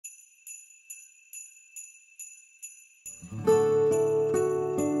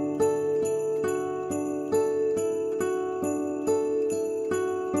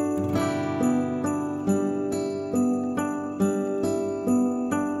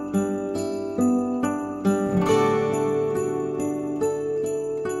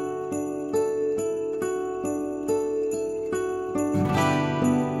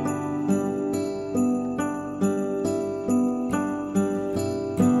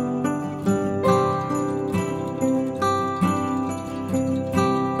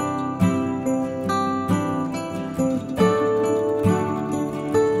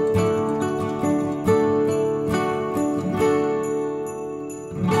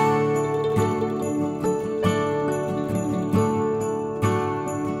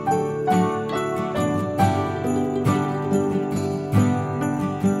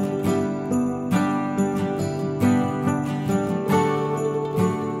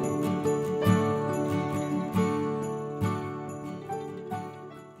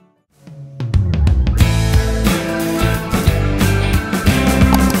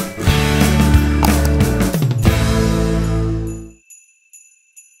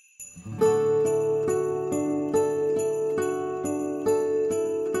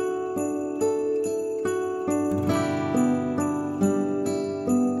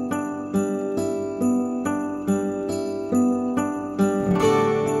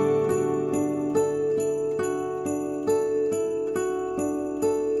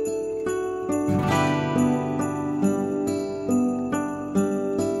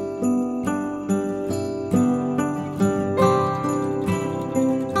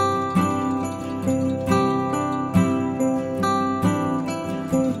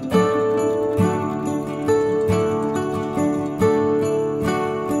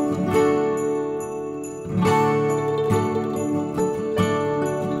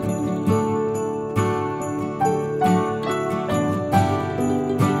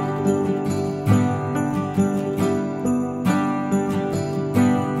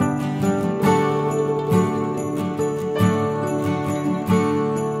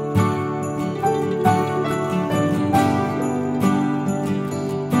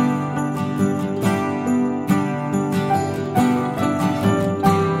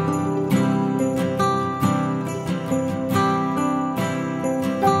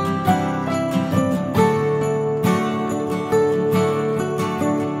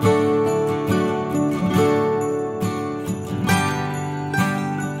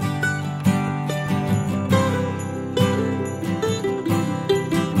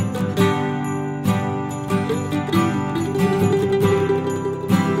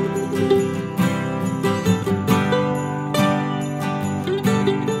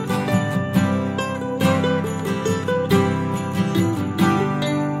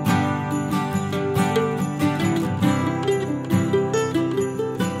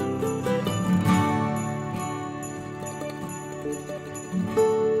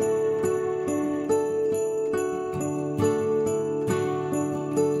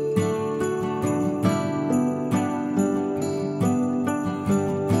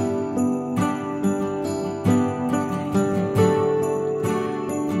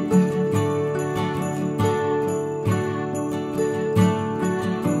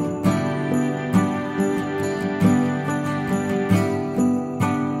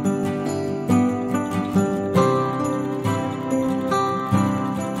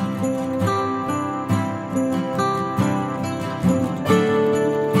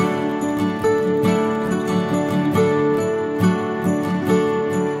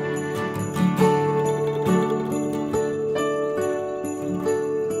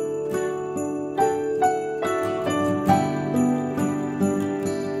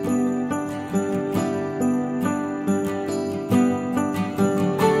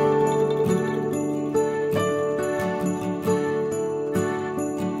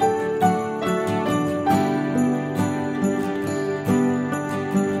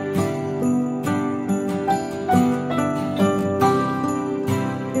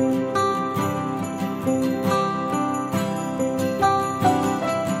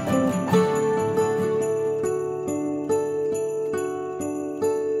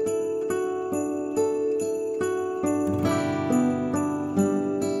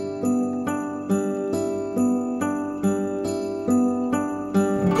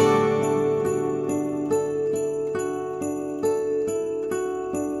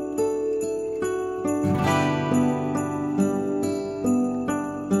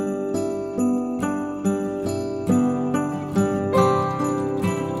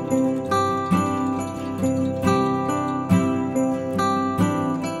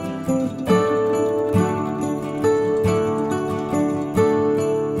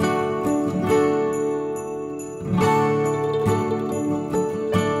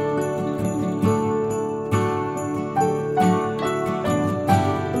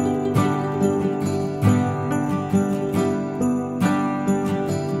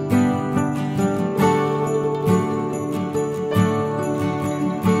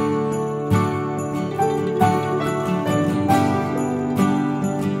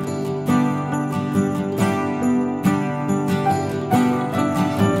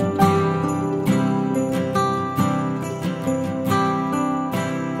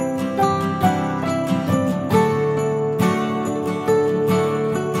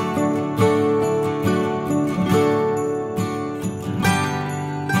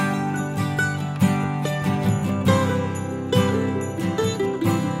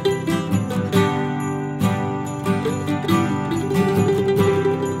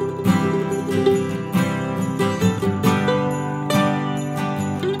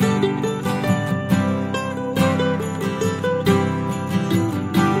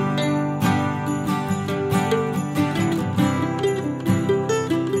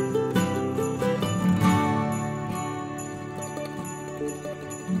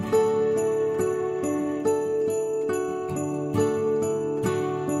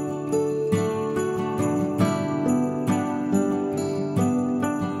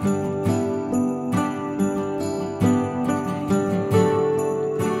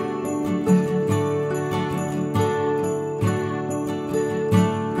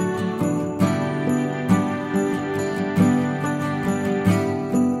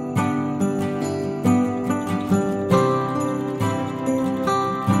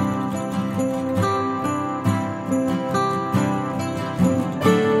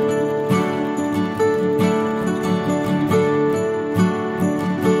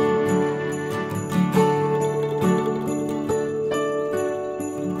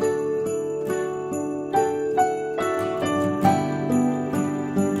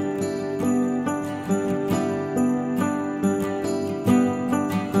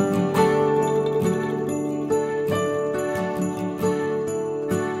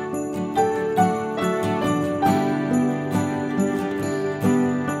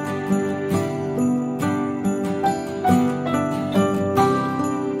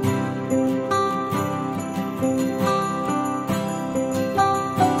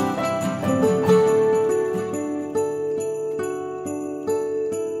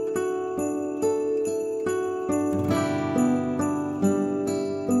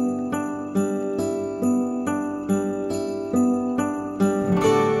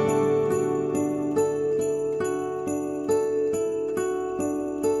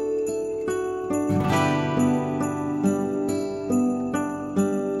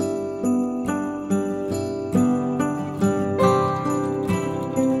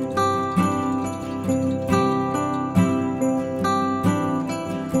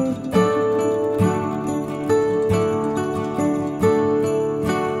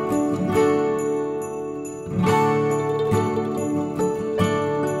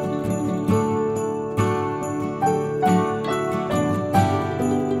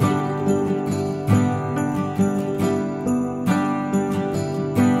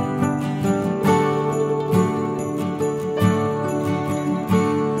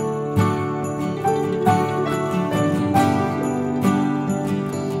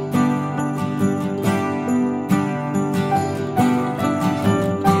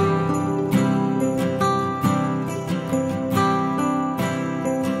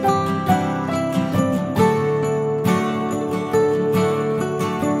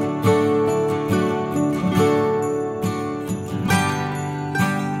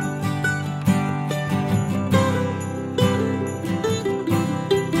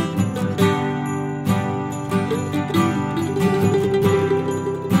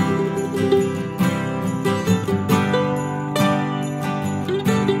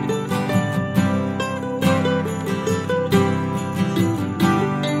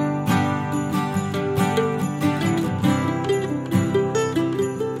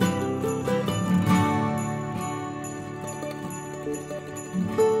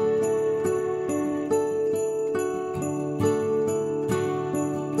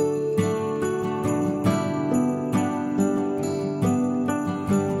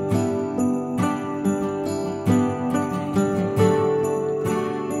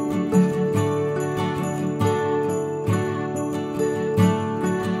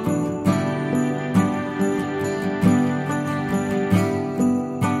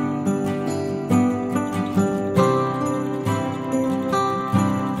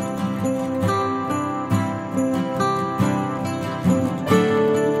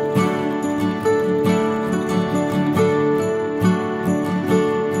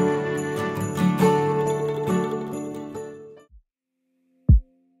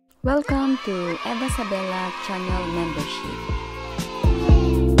Welcome to Eva Sabela channel membership.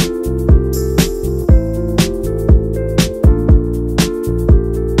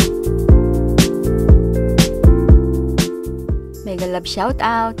 Mega love shout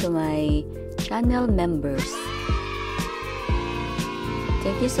out to my channel members.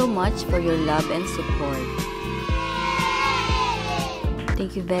 Thank you so much for your love and support.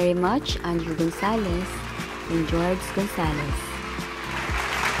 Thank you very much, Andrew Gonzalez and George Gonzalez.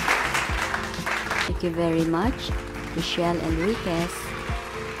 Thank you very much, Michelle Enriquez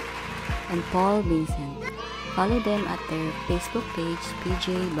and Paul Vincent. Follow them at their Facebook page,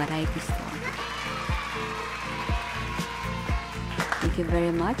 PJ Variety Store. Thank you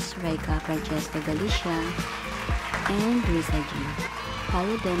very much, Raika Francesca Galicia and Risa G.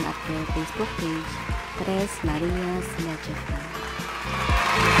 Follow them at their Facebook page, Tres Marias Lechefa.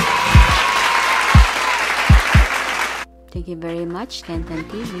 Thank you very much, Kentan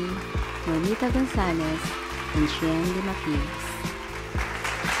TV, Monita Gonzalez, and Xianmin Mapilis.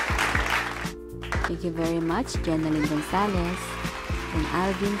 Thank you very much, Jenalyn Gonzalez and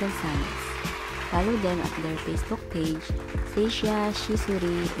Alvin Gonzalez. Follow them at their Facebook page, Seisha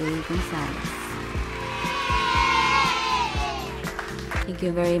Shizuri A. Gonzalez. Thank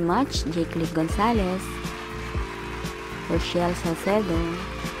you very much, Jacqueline Gonzalez, Rochelle Salcedo,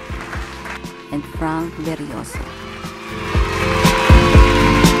 and Frank Berrioso.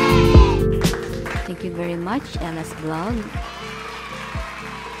 Thank you very much, Ella's Vlog,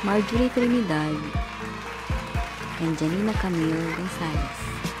 Marjorie Trinidad, and Janina Camille Gonzalez.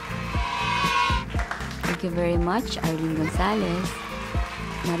 Thank you very much, Arlene Gonzalez,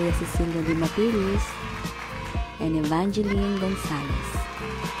 Maria Cecilia Di Mapilis, and Evangeline Gonzalez.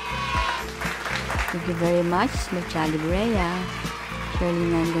 Thank you very much, Luchali Brea,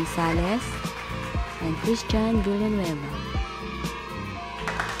 Sherlinan Gonzalez, and Christian Villanueva.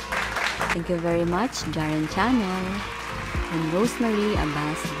 Thank you very much, Jaren Channel and Rosemary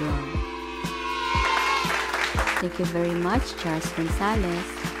Abbas Vlog. Thank you very much, Charles Gonzalez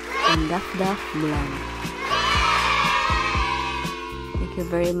and Duff Vlog. Thank you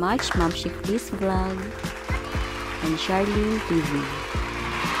very much, Mamshi Chris Vlog and Charlene TV.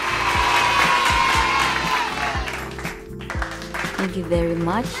 Thank you very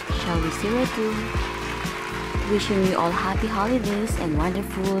much, Shall-We-02. Wishing you all happy holidays and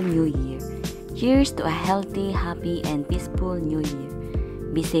wonderful New Year. Cheers to a healthy, happy, and peaceful New Year.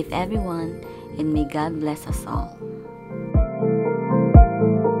 Be safe, everyone, and may God bless us all.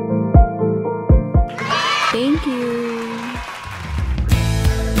 Thank you.